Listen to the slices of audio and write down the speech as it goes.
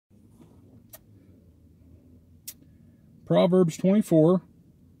Proverbs 24,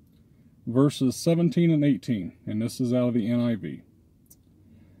 verses 17 and 18, and this is out of the NIV.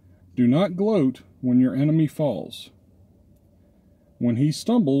 Do not gloat when your enemy falls. When he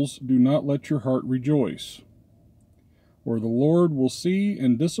stumbles, do not let your heart rejoice, or the Lord will see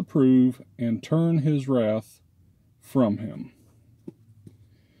and disapprove and turn his wrath from him.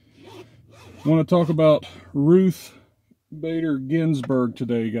 I want to talk about Ruth Bader Ginsburg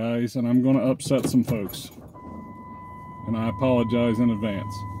today, guys, and I'm going to upset some folks, and I apologize in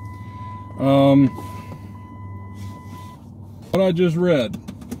advance. What I just read: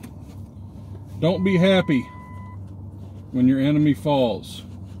 don't be happy when your enemy falls.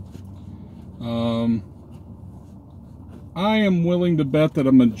 I am willing to bet that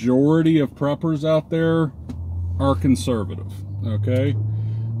a majority of preppers out there are conservative, okay?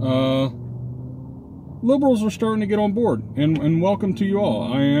 Liberals are starting to get on board, and welcome to you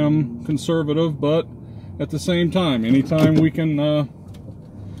all. I am conservative, but at the same time, anytime we can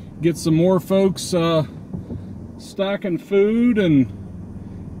get some more folks stocking food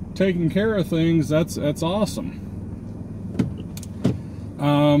and taking care of things, that's awesome.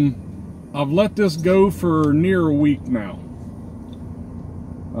 I've let this go for near a week now.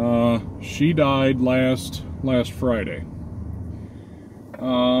 She died last Friday.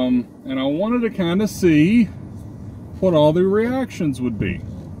 And I wanted to kind of see what all the reactions would be.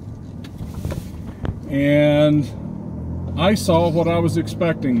 And I saw what I was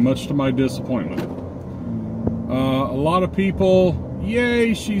expecting, much to my disappointment. A lot of people,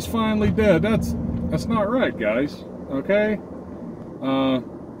 yay, she's finally dead. That's not right, guys, okay?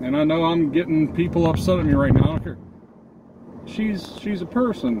 And I know I'm getting people upset at me right now. I don't care. She's a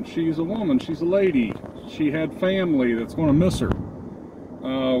person. She's a woman. She's a lady. She had family that's going to miss her.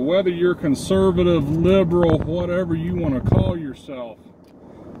 Whether you're conservative, liberal, whatever you want to call yourself,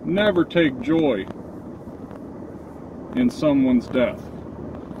 never take joy in someone's death.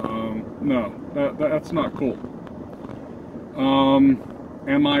 No, that's not cool.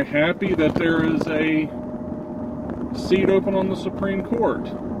 Am I happy that there is a seat open on the Supreme Court?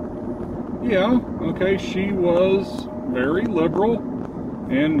 Yeah, okay, she was very liberal,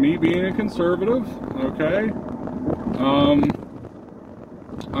 and me being a conservative, okay,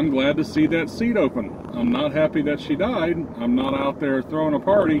 I'm glad to see that seat open. I'm not happy that she died. I'm not out there throwing a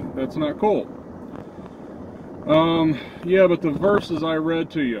party. That's not cool. Yeah, but the verses I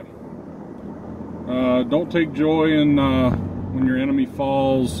read to you, don't take joy in when your enemy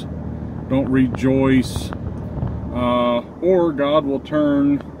falls. Don't rejoice, or God will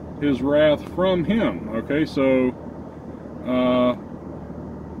turn his wrath from him. Okay, so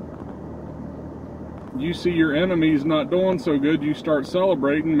you see your enemy's not doing so good, you start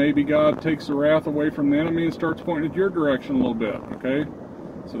celebrating. Maybe God takes the wrath away from the enemy and starts pointing at your direction a little bit. Okay,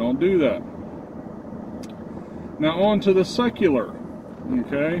 so don't do that. Now on to the secular.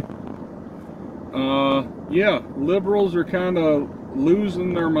 Okay, yeah, liberals are kind of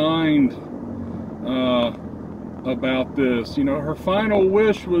losing their mind about this. You know, her final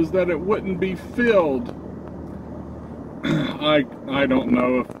wish was that it wouldn't be filled. I don't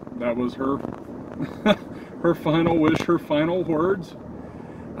know if that was her her final wish, her final words.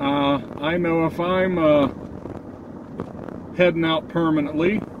 I know if I'm heading out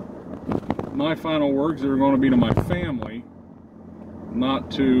permanently, my final words are going to be to my family, not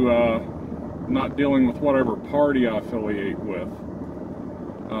dealing with whatever party I affiliate with.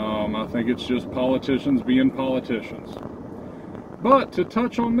 I think it's just politicians being politicians. But to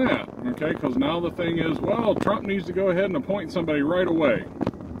touch on that, okay, because now the thing is, well, Trump needs to go ahead and appoint somebody right away.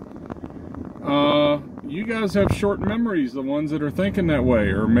 You guys have short memories, the ones that are thinking that way.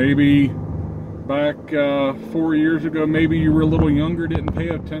 Or maybe back 4 years ago, maybe you were a little younger, didn't pay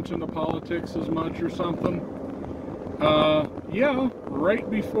attention to politics as much or something. Yeah, right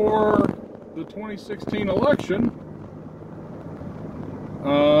before the 2016 election,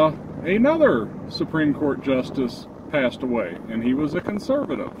 another Supreme Court justice passed away, and he was a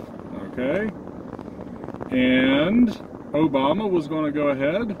conservative, okay? And Obama was going to go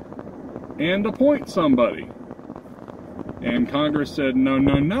ahead and appoint somebody. And Congress said, no,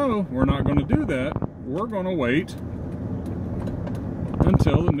 no, no, we're not going to do that. We're going to wait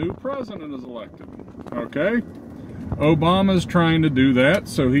until the new president is elected, okay? Obama's trying to do that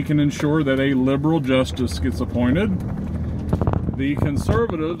so he can ensure that a liberal justice gets appointed. The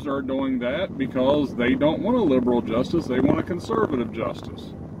conservatives are doing that because they don't want a liberal justice, they want a conservative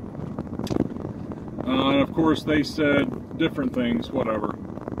justice. And of course they said different things, whatever.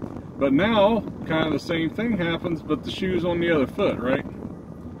 But now, kind of the same thing happens, but the shoe's on the other foot, right?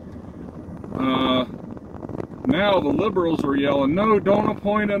 Now the liberals are yelling, no, don't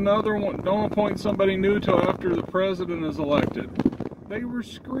appoint another one, don't appoint somebody new till after the president is elected. They were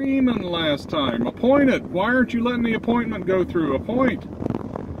screaming last time, appoint it. Why aren't you letting the appointment go through? Appoint.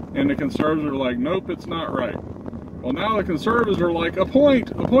 And the conservatives are like, nope, it's not right. Well, now the conservatives are like,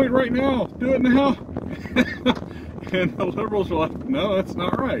 appoint right now, do it now. And the liberals are like, no, that's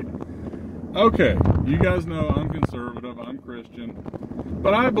not right. Okay, you guys know I'm conservative, I'm Christian.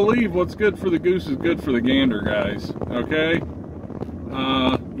 But I believe what's good for the goose is good for the gander, guys. Okay?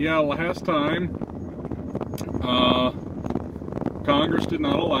 Yeah, last time, Congress did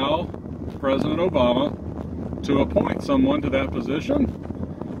not allow President Obama to appoint someone to that position.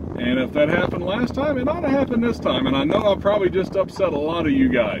 And if that happened last time, it ought to happen this time. And I know I'll probably just upset a lot of you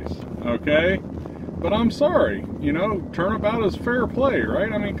guys. Okay? But I'm sorry. You know, turnabout is fair play,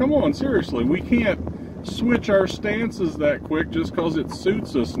 right? I mean, come on, seriously. We can't switch our stances that quick just because it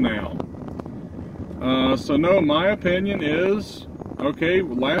suits us now. So no, my opinion is, okay,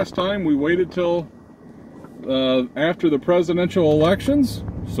 last time we waited till after the presidential elections.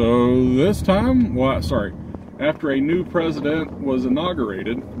 So this time, well, sorry, after a new president was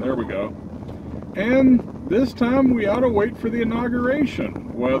inaugurated, there we go. And this time we ought to wait for the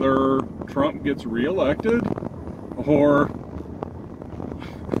inauguration, whether Trump gets reelected or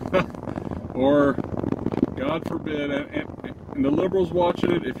or God forbid, and the liberals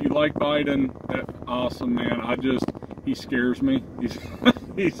watching it, if you like Biden, that's awesome, man. He scares me.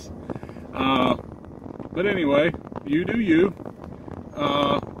 But anyway, you do you.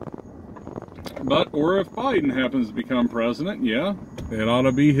 Or if Biden happens to become president, yeah, it ought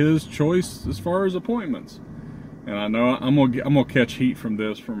to be his choice as far as appointments. And I know I'm gonna catch heat from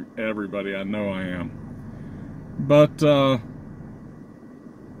this from everybody. I know I am. But I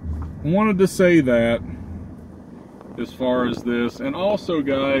wanted to say that as far as this, and also,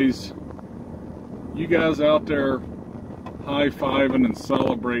 guys, you guys out there high-fiving and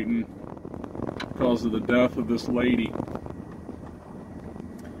celebrating because of the death of this lady.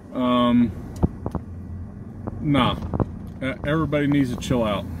 Nah, everybody needs to chill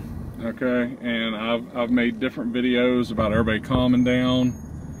out, okay? And I've made different videos about everybody calming down.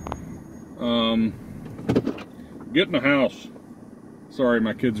 Get in the house. Sorry,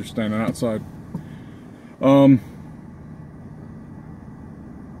 my kids are standing outside.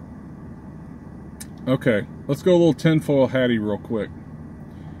 Okay, let's go a little tinfoil hattie real quick.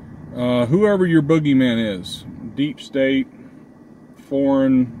 Whoever your boogeyman is, deep state,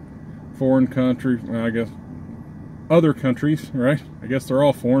 foreign country, well, I guess other countries, right? I guess they're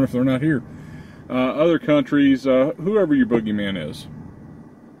all foreign if they're not here. Other countries, whoever your boogeyman is,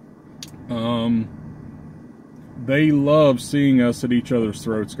 they love seeing us at each other's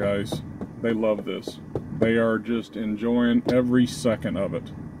throats, guys. They love this. They are just enjoying every second of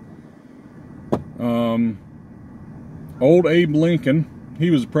it. Old Abe Lincoln, he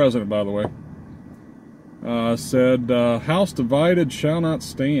was the president, by the way, said, house divided shall not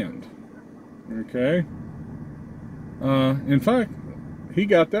stand. Okay? In fact, he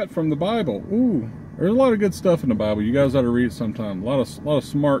got that from the Bible. Ooh, there's a lot of good stuff in the Bible. You guys ought to read it sometime. A lot of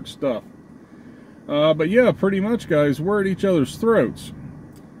smart stuff. But yeah, pretty much, guys, we're at each other's throats.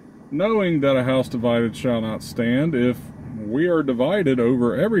 Knowing that a house divided shall not stand, if we are divided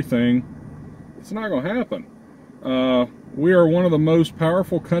over everything, it's not going to happen. We are one of the most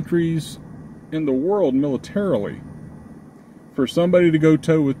powerful countries in the world militarily. For somebody to go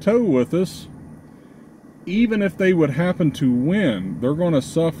toe with us, even if they would happen to win, they're going to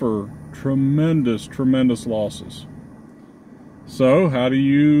suffer tremendous losses. So, how do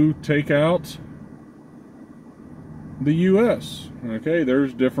you take out the U.S.? Okay,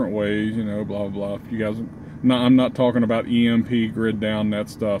 there's different ways, you know, blah, blah, blah. You guys, I'm not talking about EMP, grid down, that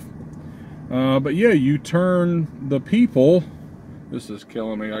stuff. But yeah, you turn the people, this is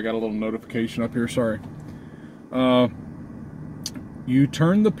killing me, I got a little notification up here, sorry. You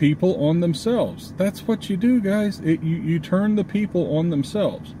turn the people on themselves. That's what you do, guys. You turn the people on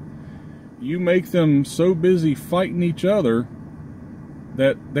themselves. You make them so busy fighting each other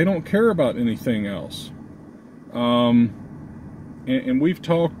that they don't care about anything else. And we've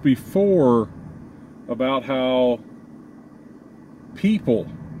talked before about how people,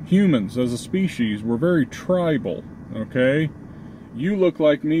 humans as a species, we're very tribal, okay? You look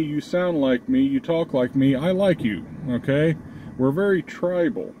like me, you sound like me, you talk like me, I like you, okay? We're very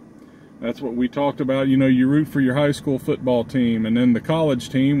tribal. That's what we talked about. You know, you root for your high school football team, and then the college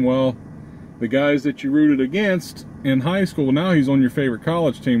team, well, the guys that you rooted against in high school, now he's on your favorite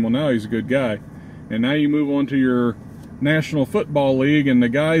college team, well, now he's a good guy. And now you move on to your National Football League, and the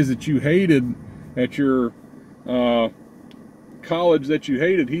guys that you hated at your college that you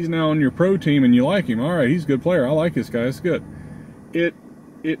hated, he's now on your pro team and you like him. All right, he's a good player. I like this guy. It's good.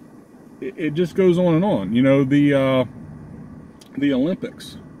 It just goes on and on. You know, the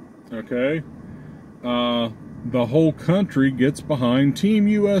Olympics, okay? The whole country gets behind Team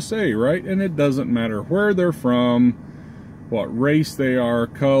USA, right? And it doesn't matter where they're from, what race they are,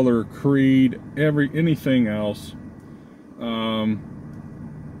 color, creed, anything else.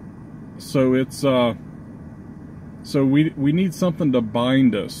 So it's so we need something to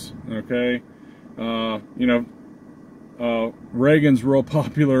bind us, okay? You know, Reagan's real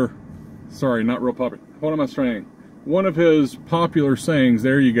popular. Sorry, not real popular. What am I saying? One of his popular sayings,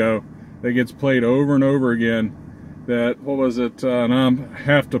 there you go, that gets played over and over again. That, what was it? And I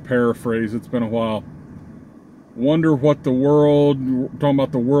have to paraphrase, it's been a while. Wonder what the world, talking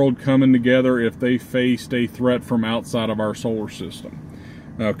about the world coming together if they faced a threat from outside of our solar system.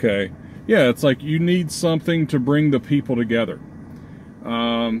 Okay. Yeah, it's like you need something to bring the people together.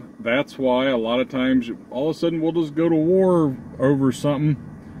 That's why a lot of times, all of a sudden, we'll just go to war over something.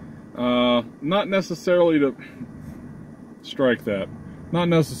 Not necessarily to strike that. Not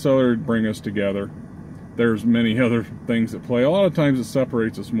necessarily to bring us together. There's many other things at play. A lot of times it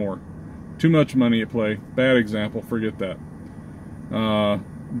separates us more. Too much money at play. Bad example. Forget that.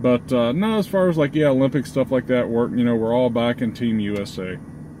 But no, as far as like, yeah, Olympic stuff like that work, you know, we're all back in Team USA.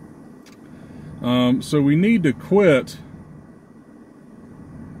 So we need to quit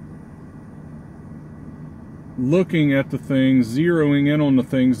looking at the things, zeroing in on the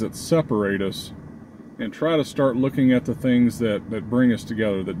things that separate us, and try to start looking at the things that bring us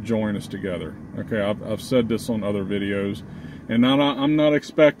together, that join us together. Okay, I've said this on other videos, and I'm not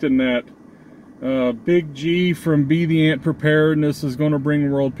expecting that Big G from Be the Ant Preparedness is going to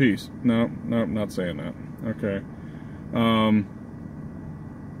bring world peace. No, not saying that. Okay.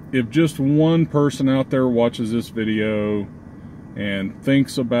 If just one person out there watches this video and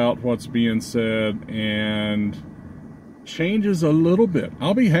thinks about what's being said and changes a little bit,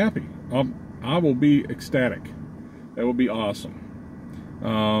 I'll be happy. I will be ecstatic. That will be awesome.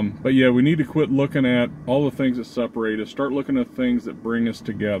 But yeah, we need to quit looking at all the things that separate us. Start looking at things that bring us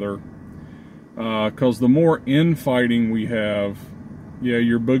together. Because the more infighting we have, yeah,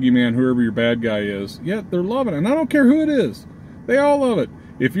 your boogeyman, whoever your bad guy is, yeah, they're loving it. And I don't care who it is. They all love it.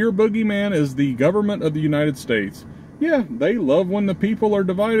 If your boogeyman is the government of the United States, yeah, they love when the people are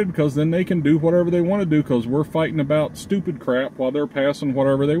divided, because then they can do whatever they want to do, because we're fighting about stupid crap while they're passing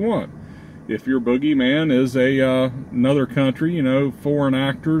whatever they want. If your boogeyman is another country, you know, foreign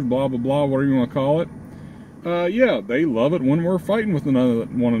actors, blah, blah, blah, whatever you want to call it, yeah, they love it when we're fighting with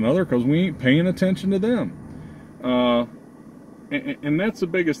one another, because we ain't paying attention to them. And that's the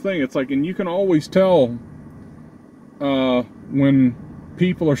biggest thing. It's like, and you can always tell when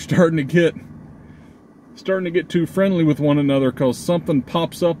people are starting to get too friendly with one another, because something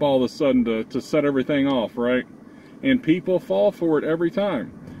pops up all of a sudden to set everything off, right? And people fall for it every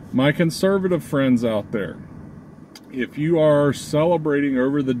time. My conservative friends out there, if you are celebrating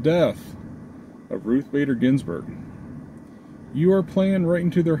over the death of Ruth Bader Ginsburg, you are playing right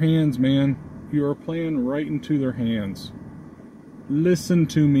into their hands, man. You are playing right into their hands. Listen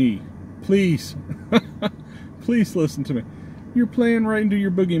to me, please. Please listen to me. You're playing right into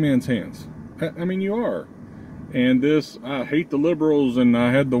your boogeyman's hands. I mean, you are. And this, I hate the liberals, and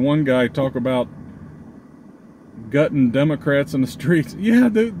I had the one guy talk about gutting Democrats in the streets. Yeah,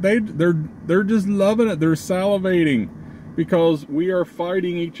 they're just loving it. They're salivating because we are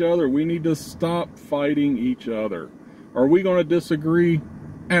fighting each other. We need to stop fighting each other. Are we going to disagree?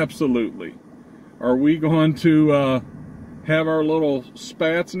 Absolutely. Are we going to have our little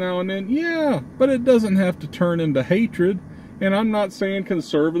spats now and then? Yeah, but it doesn't have to turn into hatred. And I'm not saying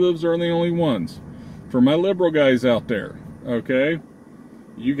conservatives are the only ones. For my liberal guys out there, okay,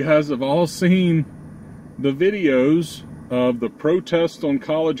 you guys have all seen the videos of the protests on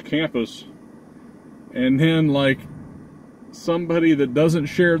college campus, and then like somebody that doesn't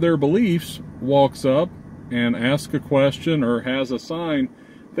share their beliefs walks up and asks a question or has a sign,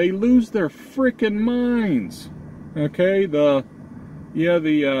 they lose their freaking minds. Okay, the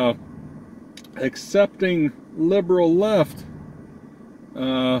accepting liberal left,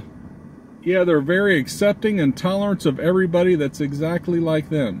 yeah, they're very accepting and tolerant of everybody that's exactly like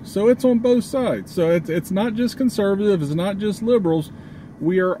them. So it's on both sides. So it's not just conservatives, it's not just liberals.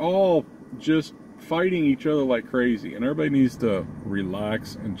 We are all just fighting each other like crazy, and everybody needs to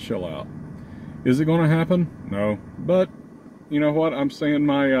relax and chill out. Is it going to happen? No. But you know what? I'm saying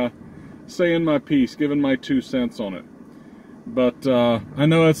my piece, giving my 2 cents on it. But I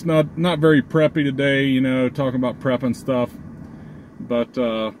know it's not very preppy today, you know, talking about prep and stuff. But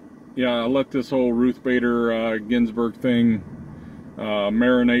yeah, I let this whole Ruth Bader Ginsburg thing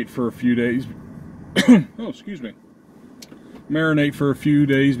marinate for a few days. Oh, excuse me. Marinate for a few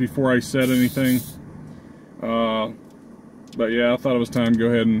days before I said anything. But yeah, I thought it was time to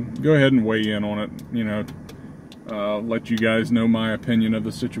go ahead and weigh in on it. You know, let you guys know my opinion of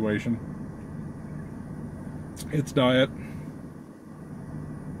the situation. It's diet.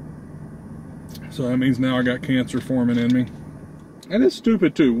 So that means now I got cancer forming in me. And it's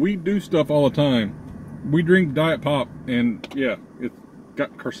stupid too. We do stuff all the time. We drink diet pop and yeah, it's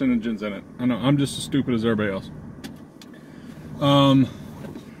got carcinogens in it. I know, I'm just as stupid as everybody else.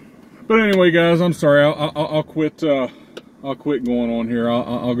 But anyway, guys, I'm sorry. I'll quit. I'll quit going on here.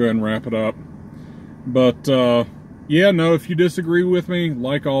 I'll go ahead and wrap it up. But yeah, no. If you disagree with me,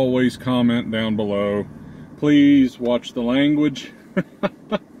 like always, comment down below. Please watch the language.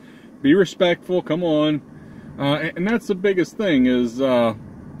 Be respectful. Come on. And that's the biggest thing. Is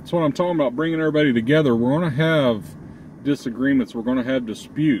that's what I'm talking about. Bringing everybody together. We're going to have disagreements. We're going to have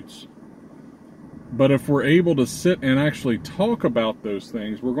disputes. But if we're able to sit and actually talk about those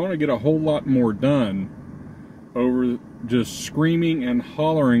things, we're going to get a whole lot more done over just screaming and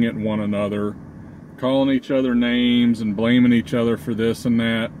hollering at one another, calling each other names and blaming each other for this and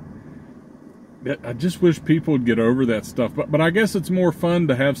that. I just wish people would get over that stuff. But I guess it's more fun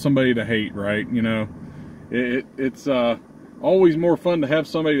to have somebody to hate, right? You know, it's always more fun to have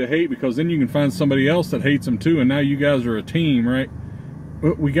somebody to hate, because then you can find somebody else that hates them too, and now you guys are a team, right?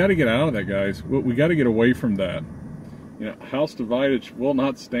 We got to get out of that, guys. We got to get away from that. You know, house divided will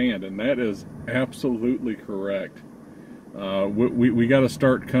not stand, and that is absolutely correct. We got to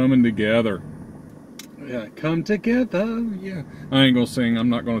start coming together. Yeah, come together. Yeah, I ain't gonna sing. I'm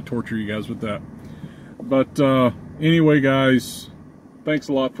not gonna torture you guys with that. But anyway, guys, thanks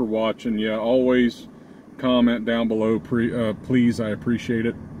a lot for watching. Yeah, always comment down below, please. I appreciate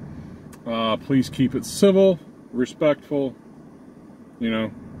it. Please keep it civil, respectful. You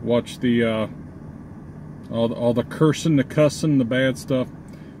know, watch the all the cursing, the cussing, the bad stuff.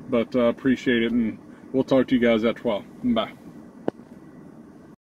 But appreciate it, and we'll talk to you guys at 12. Bye.